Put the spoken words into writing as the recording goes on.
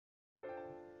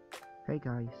Hey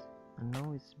guys, I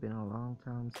know it's been a long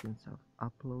time since I've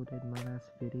uploaded my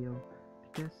last video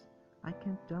because I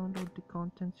can't download the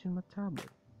contents in my tablet.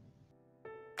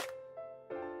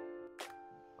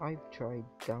 I've tried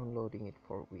downloading it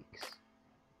for weeks,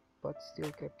 but still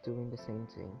kept doing the same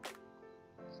thing.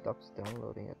 Stops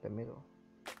downloading at the middle,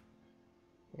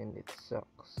 and it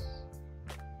sucks.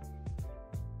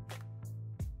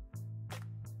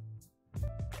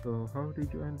 So how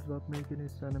did you end up making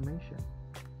this animation?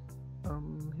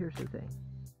 Here's the thing.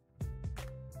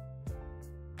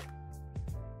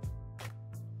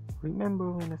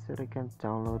 Remember when I said I can't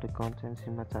download the contents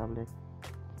in my tablet?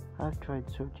 I've tried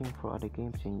searching for other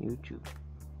games in YouTube.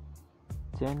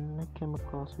 Then I came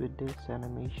across with this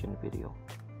animation video.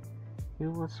 It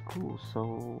was cool,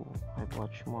 so I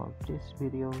watched more of these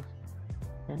videos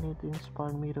and it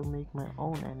inspired me to make my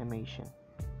own animation.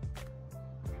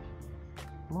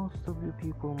 Most of you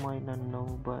people might not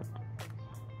know, but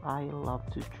I love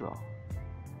to draw.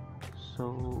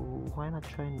 So why not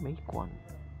try and make one?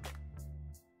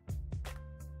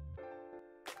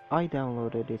 I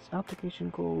downloaded this application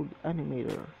called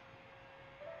Animator.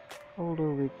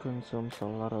 Although it consumes a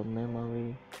lot of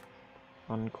memory,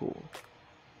 uncool.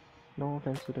 No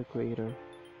offense to the creator.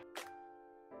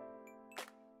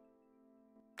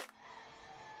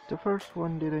 The first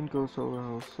one didn't go so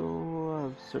well, so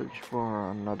I've searched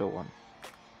for another one.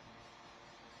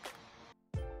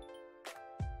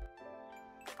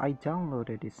 I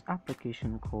downloaded this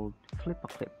application called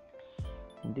Flip-a-Clip.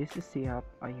 This is the app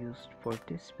I used for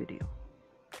this video.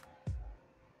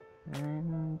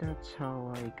 And that's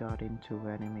how I got into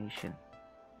animation.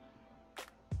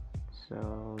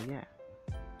 So yeah.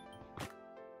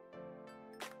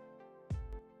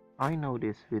 I know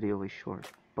this video is short,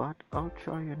 but I'll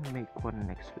try and make one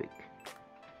next week.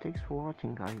 Thanks for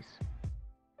watching, guys.